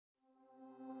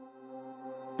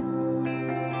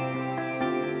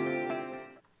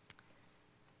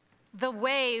the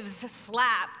waves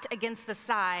slapped against the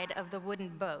side of the wooden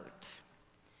boat.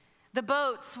 The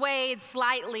boat swayed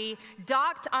slightly,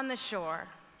 docked on the shore,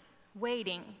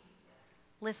 waiting,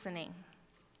 listening.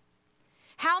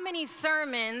 How many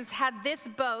sermons had this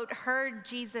boat heard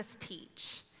Jesus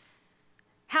teach?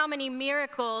 How many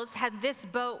miracles had this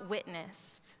boat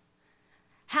witnessed?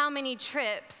 How many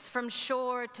trips from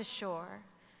shore to shore,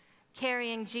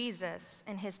 carrying Jesus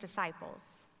and his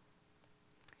disciples?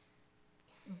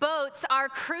 Boats are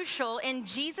crucial in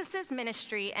Jesus'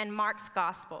 ministry and Mark's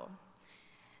gospel.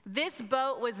 This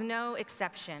boat was no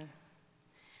exception.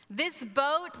 This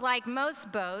boat, like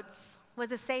most boats,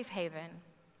 was a safe haven,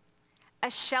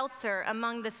 a shelter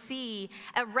among the sea,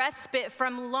 a respite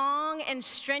from long and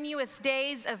strenuous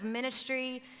days of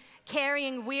ministry,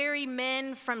 carrying weary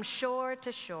men from shore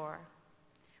to shore,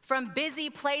 from busy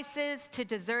places to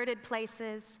deserted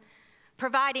places,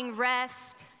 providing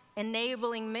rest,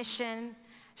 enabling mission,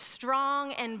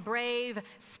 strong and brave,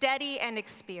 steady and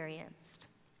experienced.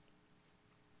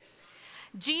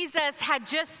 Jesus had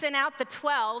just sent out the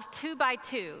 12, 2 by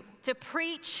 2, to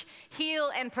preach,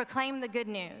 heal, and proclaim the good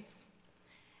news.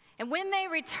 And when they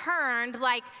returned,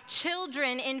 like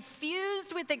children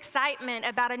infused with excitement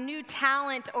about a new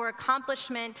talent or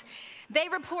accomplishment, they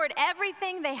report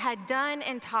everything they had done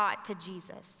and taught to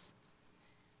Jesus.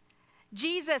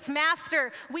 Jesus,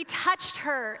 Master, we touched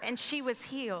her and she was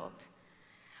healed.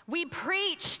 We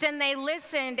preached and they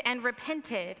listened and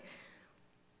repented.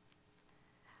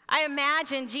 I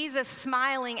imagine Jesus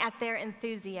smiling at their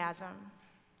enthusiasm.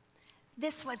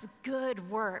 This was good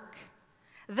work,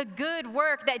 the good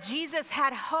work that Jesus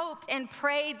had hoped and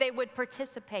prayed they would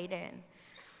participate in.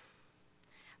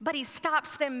 But he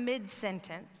stops them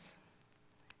mid-sentence,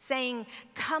 saying,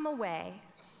 "Come away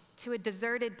to a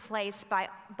deserted place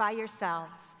by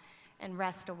yourselves and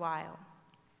rest a while."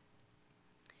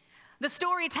 The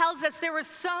story tells us there were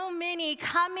so many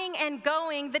coming and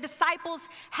going, the disciples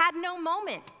had no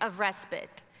moment of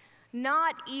respite,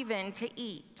 not even to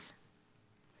eat.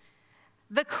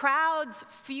 The crowds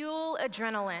fuel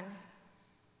adrenaline,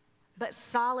 but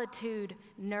solitude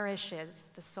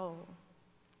nourishes the soul.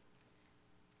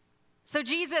 So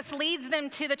Jesus leads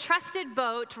them to the trusted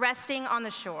boat resting on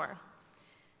the shore.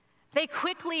 They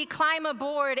quickly climb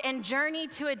aboard and journey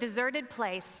to a deserted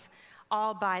place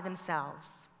all by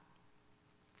themselves.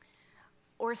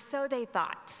 Or so they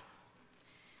thought.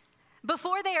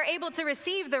 Before they are able to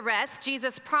receive the rest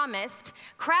Jesus promised,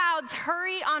 crowds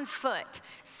hurry on foot,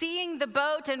 seeing the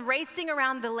boat and racing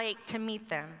around the lake to meet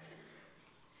them.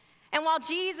 And while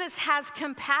Jesus has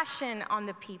compassion on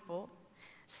the people,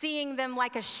 seeing them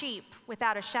like a sheep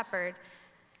without a shepherd,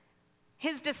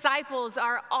 his disciples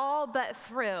are all but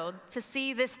thrilled to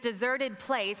see this deserted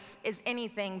place is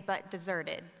anything but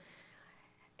deserted.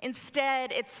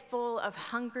 Instead, it's full of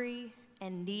hungry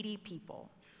and needy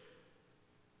people.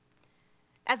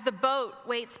 As the boat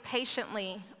waits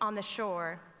patiently on the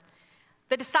shore,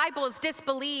 the disciples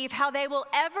disbelieve how they will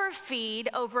ever feed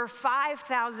over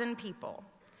 5,000 people.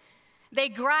 They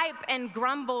gripe and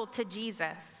grumble to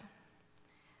Jesus,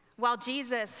 while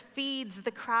Jesus feeds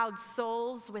the crowd's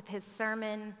souls with his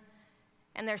sermon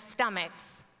and their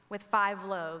stomachs with 5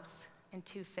 loaves and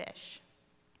 2 fish.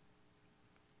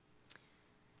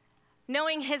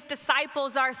 Knowing his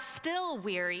disciples are still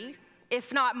weary,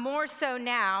 if not more so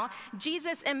now,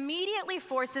 Jesus immediately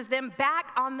forces them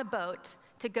back on the boat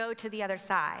to go to the other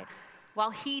side,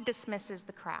 while he dismisses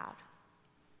the crowd.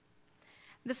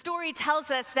 The story tells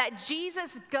us that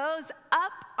Jesus goes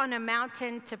up on a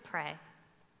mountain to pray.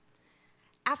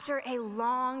 After a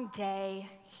long day,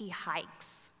 he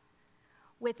hikes,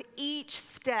 with each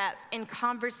step in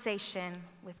conversation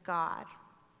with God.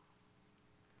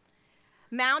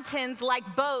 Mountains,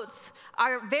 like boats,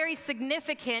 are very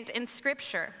significant in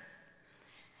Scripture.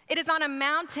 It is on a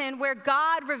mountain where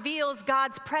God reveals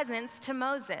God's presence to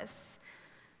Moses.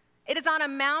 It is on a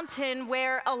mountain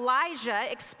where Elijah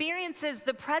experiences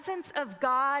the presence of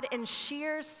God in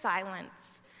sheer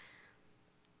silence.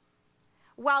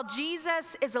 While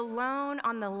Jesus is alone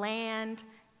on the land,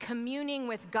 communing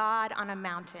with God on a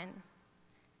mountain,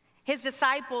 his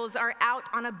disciples are out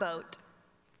on a boat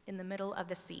in the middle of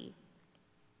the sea.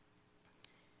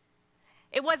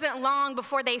 It wasn't long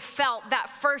before they felt that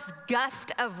first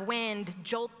gust of wind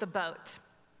jolt the boat.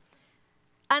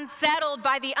 Unsettled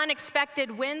by the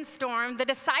unexpected windstorm, the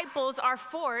disciples are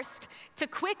forced to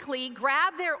quickly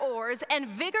grab their oars and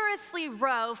vigorously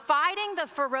row, fighting the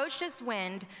ferocious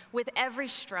wind with every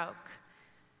stroke.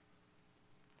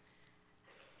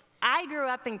 I grew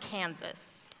up in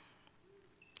Kansas.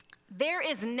 There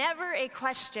is never a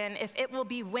question if it will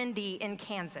be windy in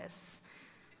Kansas.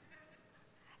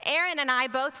 Aaron and I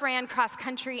both ran cross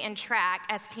country and track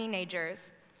as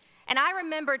teenagers. And I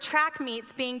remember track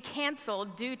meets being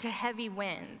canceled due to heavy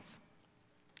winds.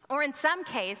 Or in some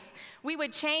case, we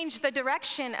would change the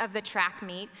direction of the track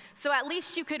meet so at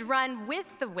least you could run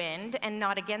with the wind and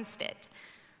not against it.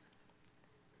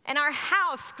 And our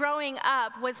house growing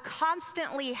up was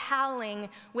constantly howling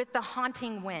with the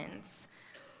haunting winds.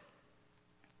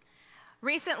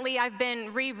 Recently, I've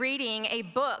been rereading a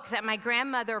book that my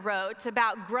grandmother wrote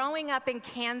about growing up in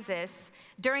Kansas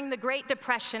during the Great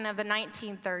Depression of the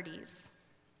 1930s.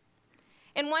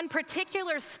 In one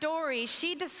particular story,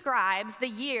 she describes the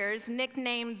years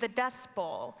nicknamed the Dust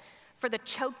Bowl for the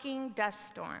choking dust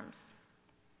storms.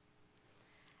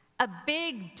 A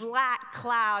big black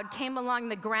cloud came along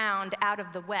the ground out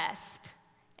of the west,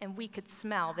 and we could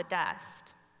smell the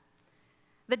dust.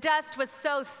 The dust was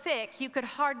so thick you could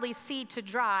hardly see to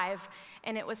drive,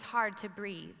 and it was hard to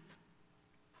breathe.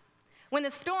 When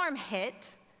the storm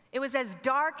hit, it was as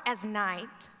dark as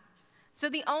night, so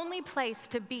the only place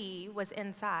to be was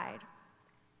inside.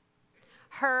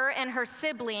 Her and her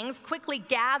siblings quickly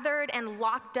gathered and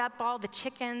locked up all the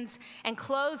chickens and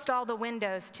closed all the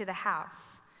windows to the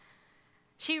house.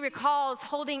 She recalls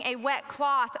holding a wet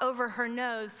cloth over her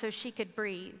nose so she could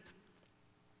breathe.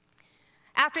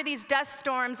 After these dust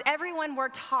storms, everyone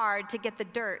worked hard to get the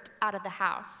dirt out of the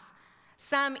house,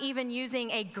 some even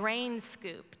using a grain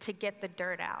scoop to get the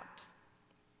dirt out.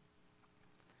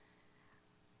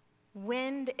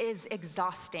 Wind is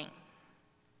exhausting.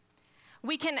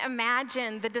 We can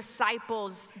imagine the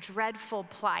disciples' dreadful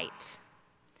plight.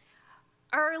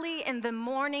 Early in the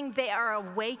morning, they are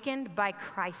awakened by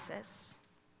crisis.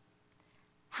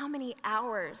 How many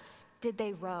hours did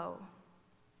they row?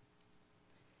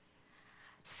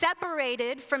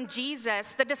 Separated from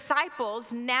Jesus, the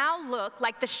disciples now look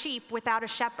like the sheep without a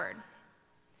shepherd.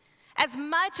 As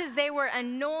much as they were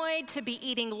annoyed to be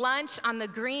eating lunch on the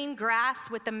green grass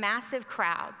with the massive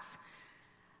crowds,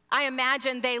 I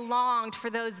imagine they longed for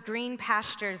those green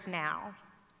pastures now.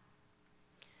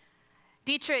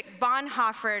 Dietrich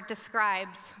Bonhoeffer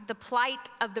describes the plight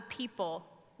of the people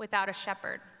without a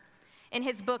shepherd in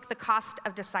his book, The Cost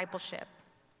of Discipleship.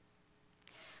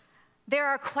 There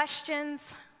are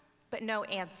questions, but no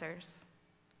answers.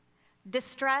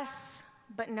 Distress,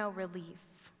 but no relief.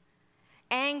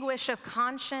 Anguish of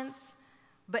conscience,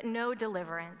 but no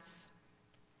deliverance.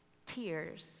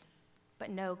 Tears, but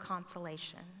no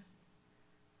consolation.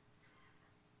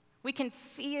 We can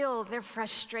feel their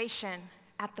frustration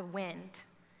at the wind,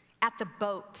 at the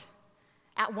boat,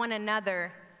 at one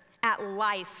another, at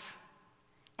life,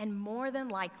 and more than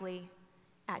likely,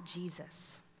 at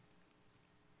Jesus.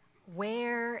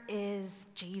 Where is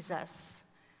Jesus?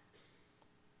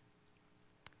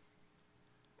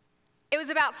 It was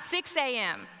about 6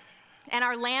 a.m., and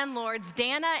our landlords,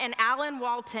 Dana and Alan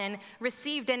Walton,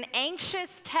 received an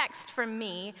anxious text from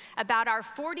me about our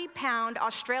 40-pound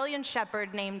Australian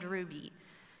shepherd named Ruby.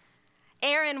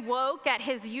 Aaron woke at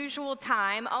his usual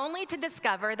time, only to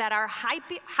discover that our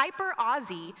hyper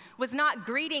Aussie was not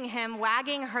greeting him,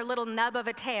 wagging her little nub of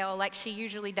a tail like she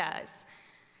usually does.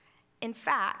 In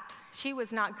fact, she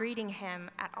was not greeting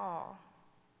him at all.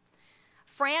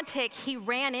 Frantic, he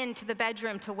ran into the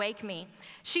bedroom to wake me.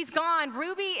 "She's gone.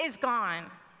 Ruby is gone."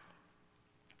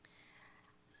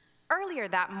 Earlier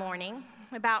that morning,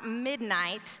 about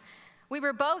midnight, we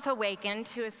were both awakened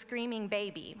to a screaming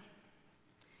baby.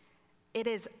 It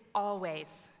is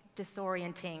always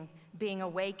disorienting being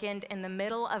awakened in the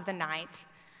middle of the night.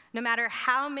 No matter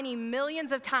how many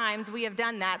millions of times we have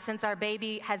done that since our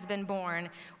baby has been born,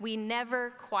 we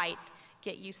never quite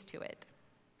get used to it.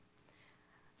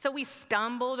 So we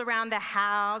stumbled around the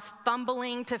house,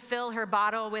 fumbling to fill her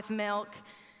bottle with milk,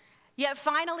 yet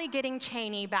finally getting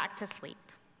Cheney back to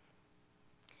sleep.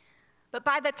 But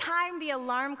by the time the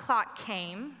alarm clock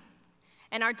came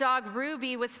and our dog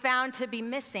Ruby was found to be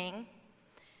missing,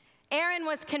 Aaron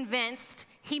was convinced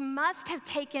he must have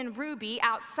taken Ruby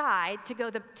outside to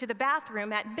go to the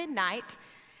bathroom at midnight,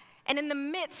 and in the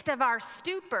midst of our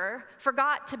stupor,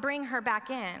 forgot to bring her back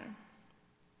in.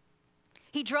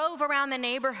 He drove around the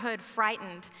neighborhood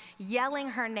frightened,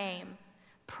 yelling her name,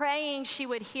 praying she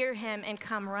would hear him and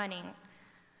come running.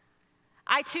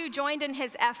 I too joined in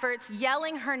his efforts,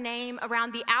 yelling her name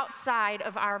around the outside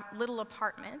of our little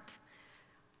apartment.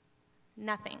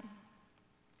 Nothing.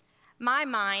 My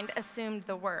mind assumed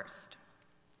the worst.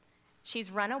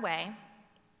 She's run away.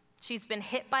 She's been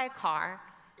hit by a car.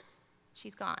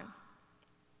 She's gone.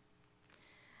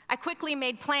 I quickly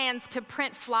made plans to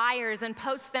print flyers and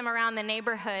post them around the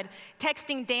neighborhood,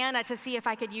 texting Dana to see if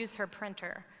I could use her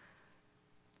printer.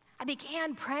 I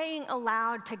began praying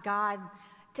aloud to God,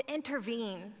 to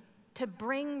intervene, to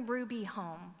bring Ruby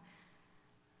home,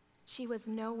 she was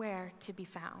nowhere to be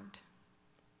found.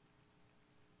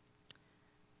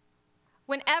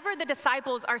 Whenever the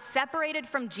disciples are separated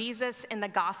from Jesus in the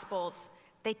Gospels,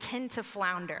 they tend to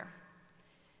flounder.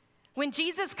 When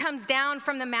Jesus comes down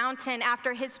from the mountain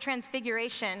after his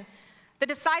transfiguration, the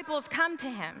disciples come to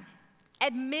him,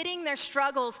 admitting their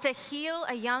struggles to heal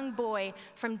a young boy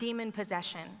from demon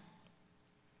possession.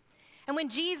 And when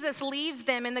Jesus leaves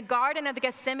them in the Garden of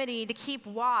Gethsemane to keep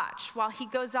watch while he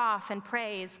goes off and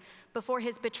prays before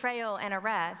his betrayal and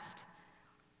arrest,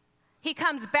 he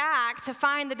comes back to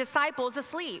find the disciples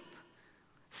asleep,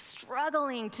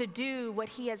 struggling to do what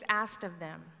he has asked of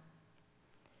them.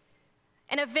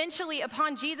 And eventually,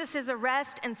 upon Jesus'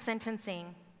 arrest and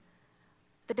sentencing,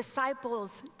 the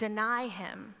disciples deny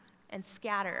him and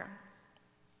scatter.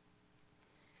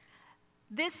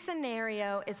 This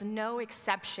scenario is no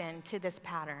exception to this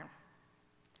pattern.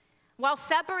 While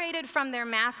separated from their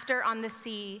master on the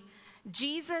sea,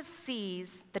 Jesus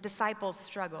sees the disciples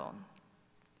struggle.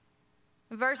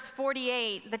 Verse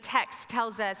 48, the text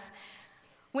tells us,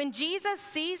 when Jesus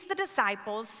sees the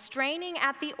disciples straining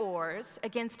at the oars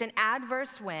against an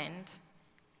adverse wind,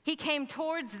 he came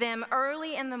towards them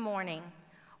early in the morning,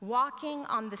 walking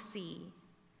on the sea,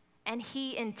 and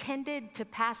he intended to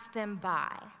pass them by.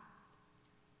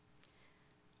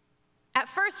 At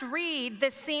first read,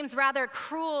 this seems rather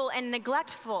cruel and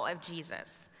neglectful of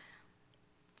Jesus.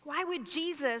 Why would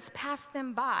Jesus pass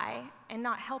them by and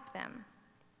not help them?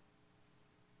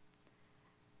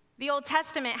 The Old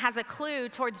Testament has a clue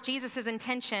towards Jesus'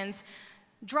 intentions,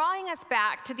 drawing us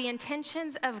back to the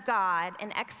intentions of God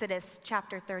in Exodus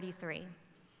chapter 33.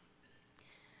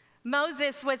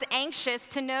 Moses was anxious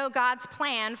to know God's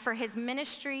plan for his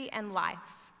ministry and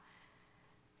life.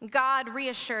 God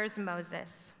reassures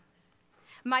Moses,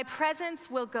 "My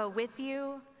presence will go with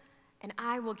you, and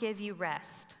I will give you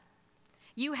rest.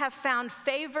 You have found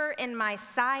favor in my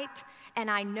sight, and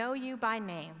I know you by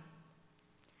name.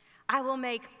 I will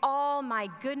make all my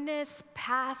goodness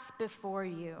pass before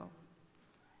you."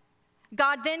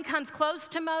 God then comes close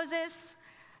to Moses,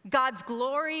 God's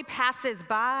glory passes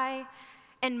by,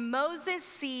 and Moses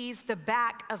sees the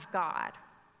back of God.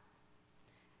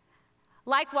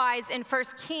 Likewise, in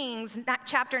 1 Kings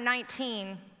chapter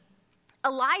 19,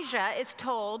 Elijah is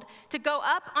told to go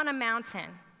up on a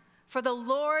mountain, for the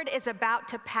Lord is about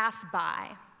to pass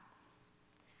by.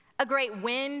 A great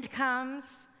wind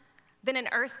comes, then an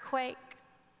earthquake,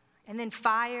 and then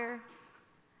fire.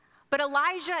 But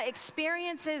Elijah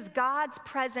experiences God's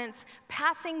presence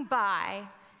passing by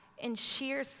in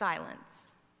sheer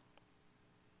silence.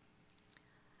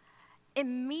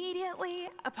 Immediately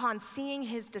upon seeing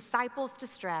his disciples'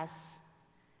 distress,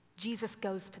 Jesus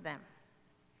goes to them.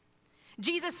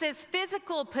 Jesus'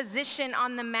 physical position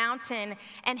on the mountain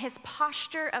and his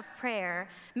posture of prayer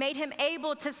made him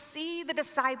able to see the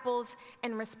disciples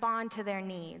and respond to their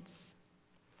needs.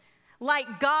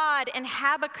 Like God in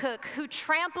Habakkuk, who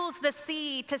tramples the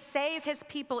sea to save his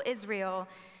people Israel,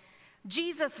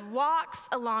 Jesus walks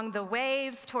along the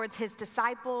waves towards his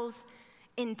disciples,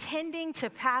 intending to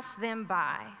pass them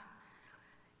by,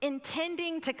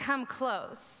 intending to come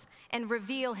close and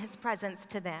reveal his presence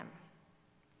to them.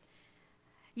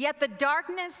 Yet the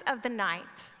darkness of the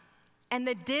night and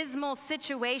the dismal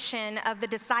situation of the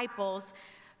disciples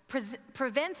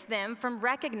prevents them from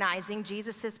recognizing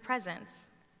Jesus' presence.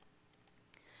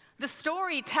 The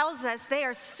story tells us they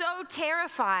are so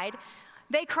terrified,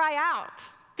 they cry out,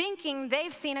 thinking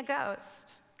they've seen a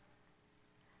ghost.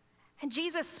 And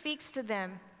Jesus speaks to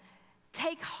them,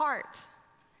 "Take heart,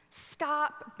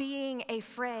 stop being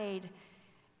afraid.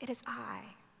 It is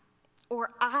I,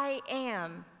 or I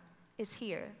am, is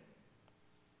here."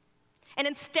 And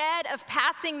instead of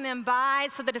passing them by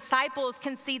so the disciples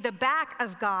can see the back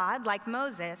of God like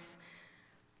Moses,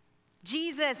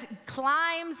 Jesus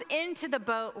climbs into the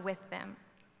boat with them.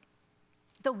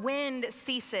 The wind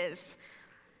ceases.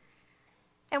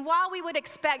 And while we would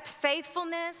expect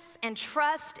faithfulness and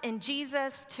trust in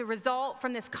Jesus to result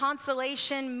from this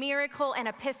consolation, miracle, and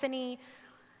epiphany,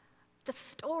 the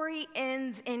story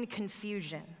ends in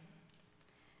confusion.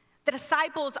 The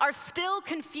disciples are still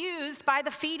confused by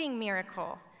the feeding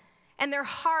miracle, and their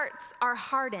hearts are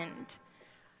hardened,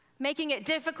 making it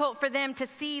difficult for them to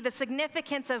see the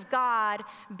significance of God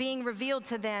being revealed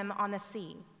to them on the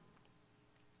sea.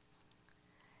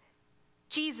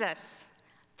 Jesus,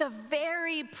 the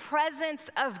very presence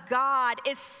of God,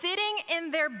 is sitting in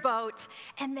their boat,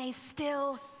 and they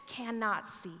still cannot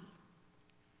see.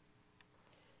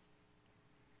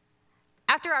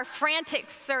 After our frantic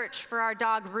search for our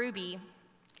dog Ruby,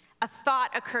 a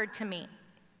thought occurred to me.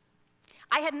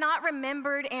 I had not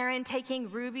remembered Aaron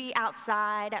taking Ruby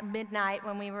outside at midnight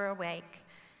when we were awake.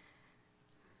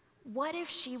 What if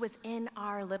she was in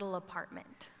our little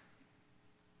apartment?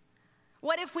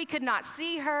 What if we could not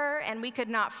see her and we could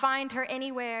not find her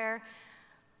anywhere,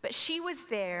 but she was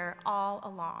there all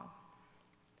along?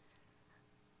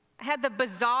 I had the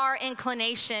bizarre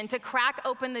inclination to crack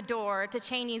open the door to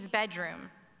Cheney's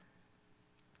bedroom.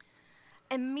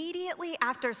 Immediately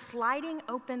after sliding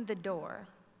open the door,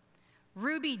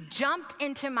 Ruby jumped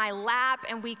into my lap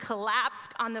and we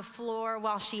collapsed on the floor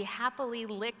while she happily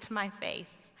licked my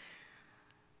face.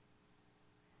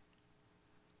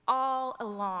 All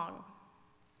along,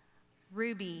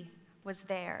 Ruby was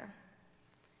there,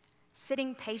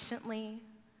 sitting patiently,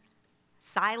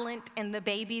 silent in the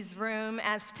baby's room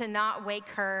as to not wake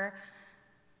her.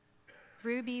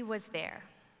 Ruby was there.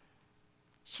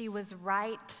 She was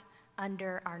right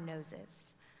under our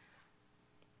noses.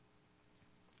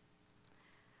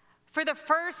 For the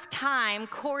first time,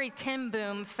 Corey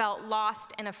Tenboom felt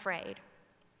lost and afraid.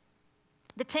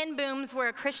 The Tenbooms were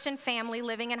a Christian family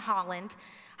living in Holland,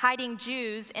 hiding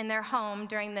Jews in their home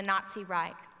during the Nazi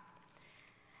Reich.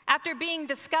 After being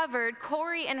discovered,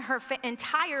 Corey and her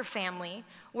entire family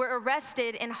were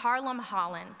arrested in Haarlem,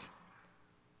 Holland.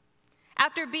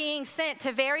 After being sent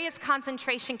to various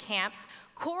concentration camps,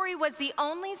 Corey was the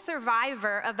only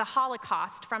survivor of the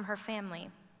Holocaust from her family.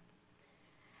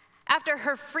 After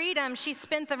her freedom, she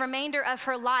spent the remainder of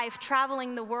her life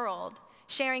traveling the world,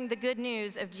 sharing the good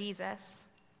news of Jesus.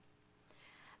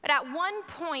 But at one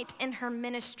point in her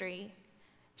ministry,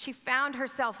 she found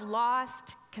herself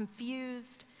lost,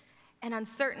 confused, and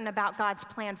uncertain about God's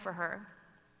plan for her.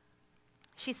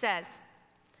 She says,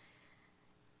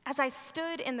 "As I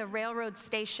stood in the railroad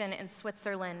station in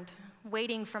Switzerland,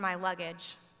 waiting for my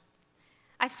luggage,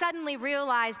 I suddenly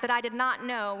realized that I did not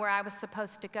know where I was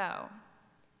supposed to go.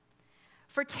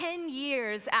 For 10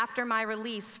 years after my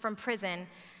release from prison,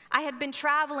 I had been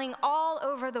traveling all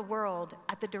over the world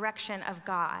at the direction of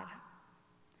God.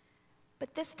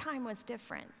 But this time was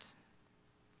different.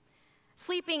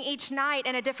 Sleeping each night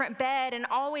in a different bed and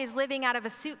always living out of a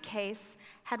suitcase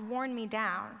had worn me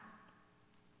down.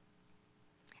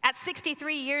 At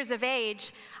 63 years of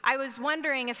age, I was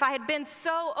wondering if I had been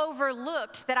so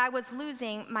overlooked that I was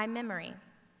losing my memory.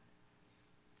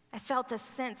 I felt a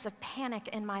sense of panic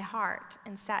in my heart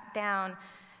and sat down,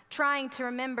 trying to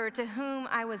remember to whom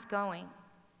I was going.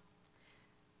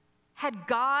 Had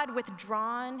God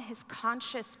withdrawn his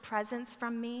conscious presence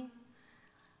from me,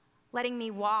 letting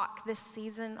me walk this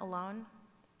season alone?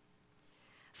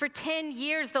 For 10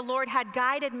 years, the Lord had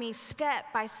guided me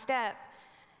step by step,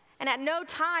 and at no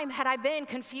time had I been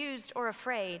confused or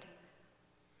afraid.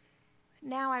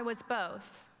 Now I was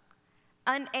both,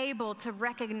 unable to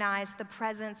recognize the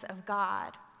presence of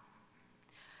God.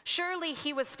 Surely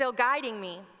he was still guiding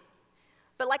me,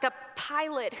 but like a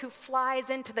pilot who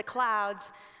flies into the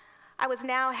clouds, I was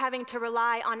now having to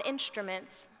rely on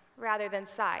instruments rather than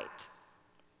sight.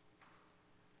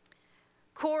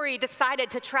 Corey decided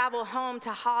to travel home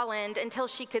to Holland until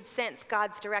she could sense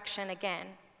God's direction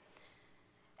again.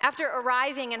 After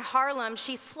arriving in Haarlem,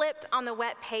 she slipped on the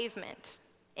wet pavement,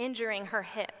 injuring her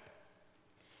hip.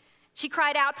 She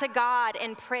cried out to God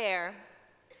in prayer,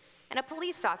 and a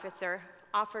police officer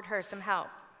offered her some help,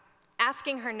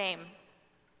 asking her name,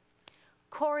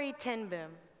 Corey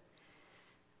Tenboom.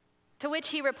 To which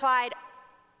he replied,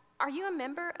 "Are you a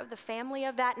member of the family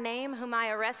of that name whom I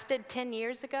arrested 10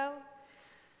 years ago?"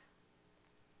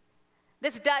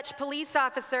 This Dutch police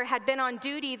officer had been on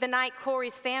duty the night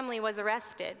Corey's family was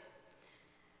arrested.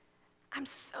 "I'm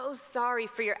so sorry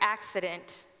for your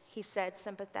accident," he said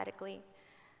sympathetically,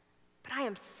 "but I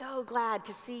am so glad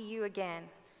to see you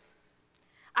again.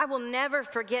 I will never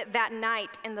forget that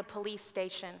night in the police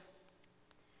station.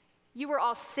 You were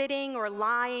all sitting or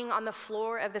lying on the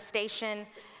floor of the station.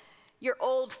 Your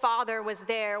old father was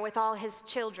there with all his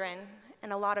children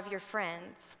and a lot of your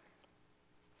friends.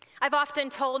 I've often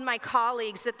told my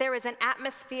colleagues that there was an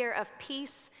atmosphere of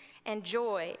peace and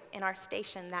joy in our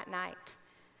station that night,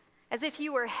 as if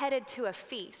you were headed to a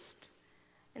feast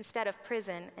instead of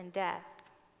prison and death."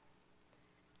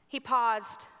 He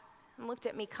paused and looked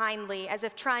at me kindly, as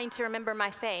if trying to remember my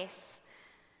face.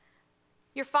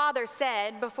 "Your father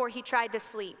said before he tried to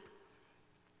sleep,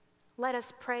 'Let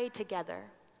us pray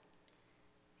together.'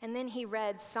 And then he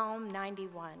read Psalm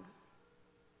 91.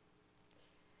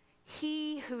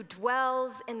 'He who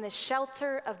dwells in the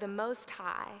shelter of the Most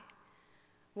High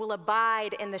will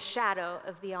abide in the shadow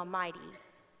of the Almighty.'"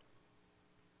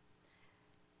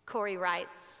 Corey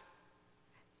writes,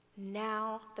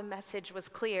 "Now the message was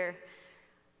clear.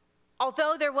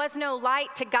 Although there was no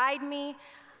light to guide me,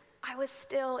 I was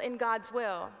still in God's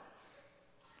will.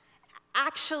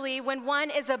 Actually, when one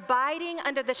is abiding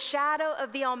under the shadow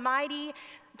of the Almighty,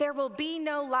 there will be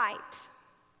no light.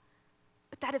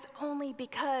 But that is only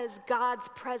because God's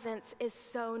presence is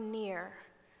so near.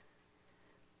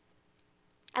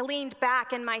 I leaned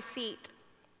back in my seat.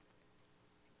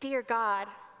 Dear God,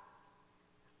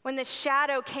 when the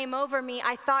shadow came over me,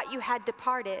 I thought you had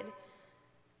departed.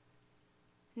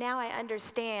 Now I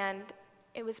understand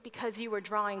it was because you were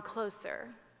drawing closer.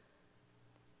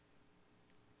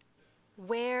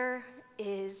 Where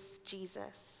is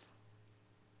Jesus?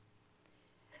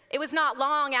 It was not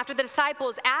long after the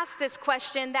disciples asked this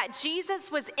question that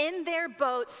Jesus was in their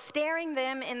boat staring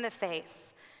them in the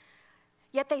face.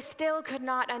 Yet they still could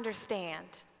not understand,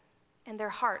 and their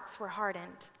hearts were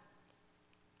hardened.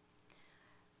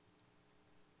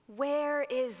 Where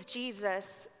is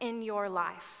Jesus in your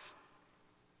life?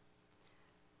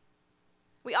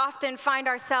 We often find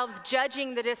ourselves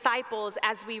judging the disciples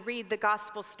as we read the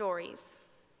gospel stories.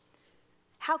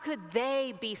 How could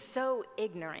they be so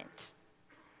ignorant?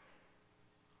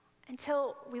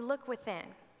 Until we look within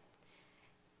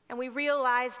and we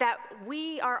realize that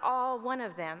we are all one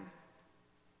of them.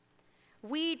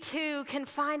 We too can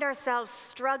find ourselves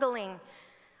struggling,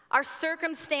 our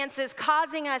circumstances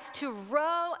causing us to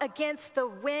row against the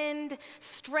wind,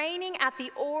 straining at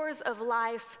the oars of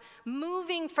life,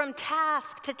 moving from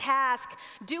task to task,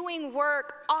 doing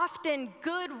work, often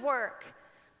good work,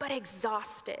 but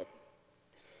exhausted.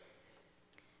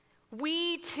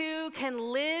 We too can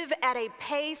live at a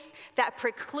pace that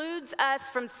precludes us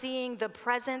from seeing the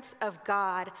presence of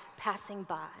God passing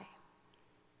by.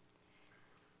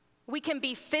 We can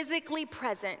be physically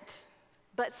present,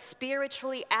 but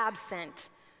spiritually absent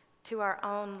to our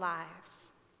own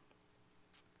lives.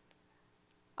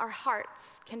 Our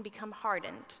hearts can become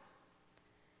hardened.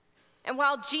 And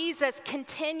while Jesus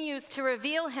continues to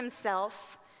reveal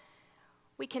himself,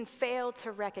 we can fail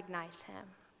to recognize him.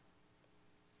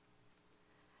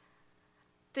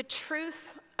 The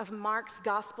truth of Mark's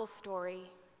gospel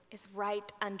story is right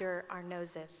under our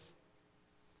noses.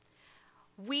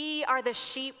 We are the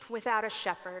sheep without a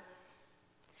shepherd.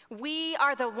 We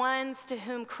are the ones to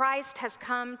whom Christ has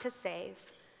come to save.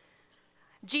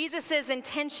 Jesus'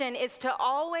 intention is to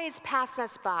always pass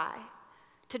us by,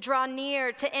 to draw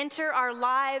near, to enter our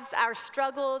lives, our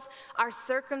struggles, our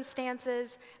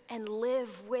circumstances, and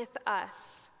live with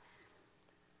us.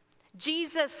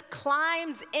 Jesus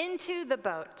climbs into the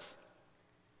boat,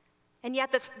 and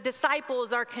yet the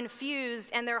disciples are confused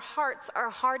and their hearts are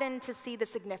hardened to see the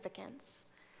significance.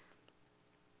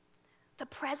 The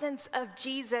presence of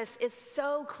Jesus is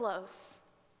so close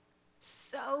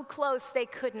they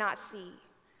could not see.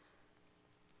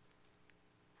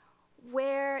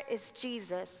 Where is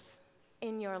Jesus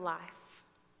in your life?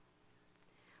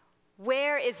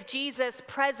 Where is Jesus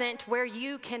present where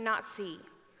you cannot see?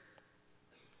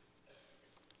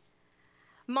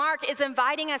 Mark is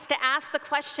inviting us to ask the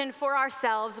question for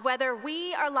ourselves whether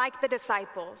we are like the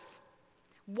disciples,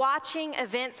 watching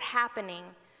events happening,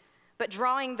 but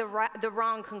drawing the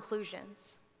wrong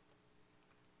conclusions.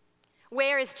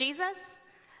 Where is Jesus?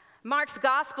 Mark's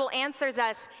gospel answers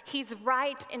us, he's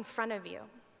right in front of you.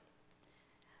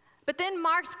 But then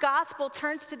Mark's gospel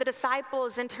turns to the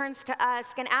disciples and turns to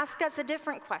us and asks us a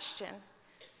different question.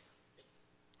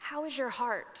 How is your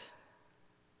heart?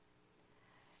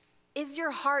 Is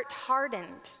your heart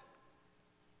hardened?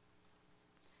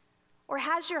 Or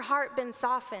has your heart been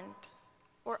softened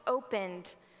or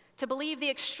opened to believe the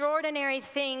extraordinary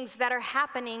things that are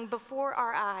happening before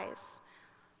our eyes?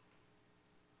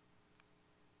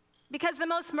 Because the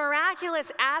most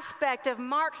miraculous aspect of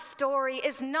Mark's story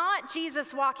is not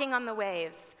Jesus walking on the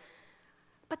waves,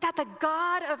 but that the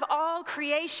God of all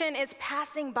creation is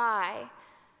passing by.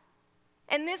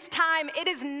 And this time, it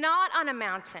is not on a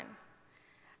mountain.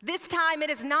 This time, it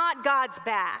is not God's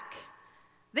back.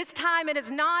 This time, it is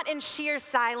not in sheer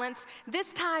silence.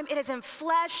 This time, it is in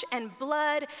flesh and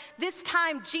blood. This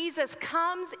time, Jesus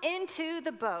comes into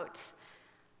the boat.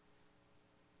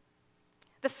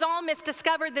 The psalmist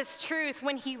discovered this truth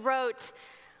when he wrote,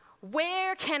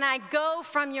 "Where can I go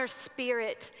from your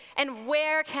spirit, and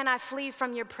where can I flee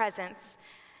from your presence?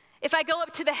 If I go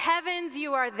up to the heavens,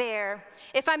 you are there.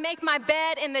 If I make my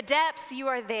bed in the depths, you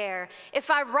are there.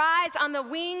 If I rise on the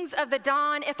wings of the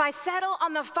dawn, if I settle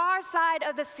on the far side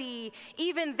of the sea,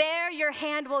 even there your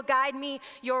hand will guide me,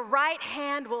 your right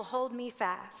hand will hold me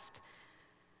fast.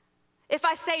 If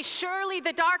I say, surely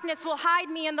the darkness will hide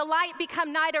me and the light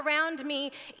become night around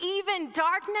me, even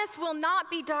darkness will not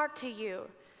be dark to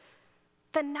you.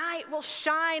 The night will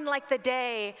shine like the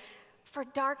day, for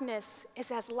darkness is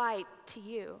as light to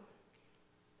you."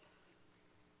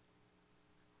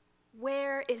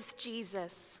 Where is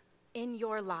Jesus in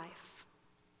your life?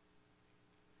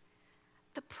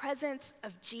 The presence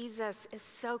of Jesus is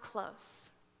so close.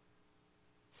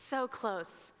 So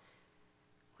close.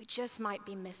 We just might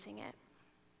be missing it.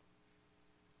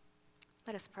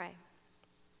 Let us pray.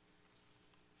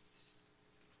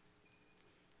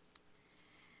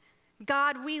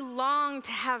 God, we long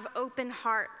to have open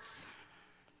hearts,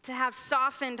 to have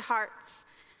softened hearts,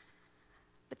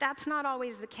 but that's not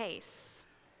always the case.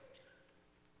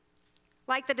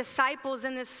 Like the disciples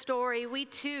in this story, we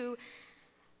too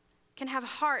can have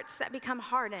hearts that become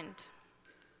hardened.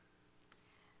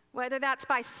 Whether that's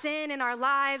by sin in our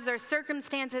lives or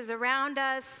circumstances around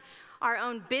us, our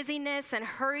own busyness and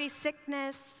hurry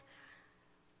sickness,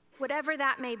 whatever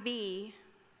that may be,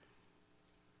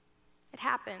 it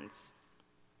happens.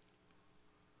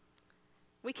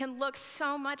 We can look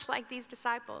so much like these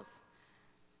disciples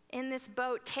in this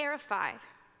boat, terrified.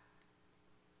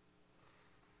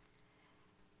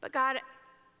 But God,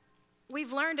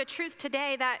 we've learned a truth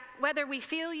today that whether we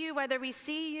feel you, whether we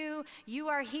see you, you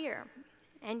are here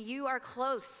and you are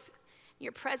close.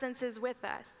 Your presence is with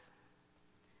us.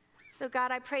 So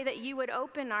God, I pray that you would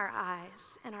open our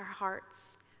eyes and our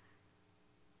hearts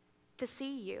to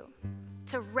see you,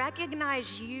 to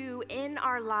recognize you in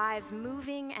our lives,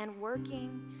 moving and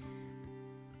working,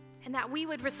 and that we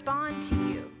would respond to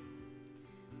you,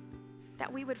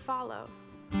 that we would follow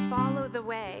the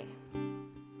way.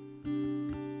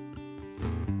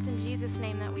 It's in Jesus'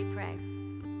 name that we pray.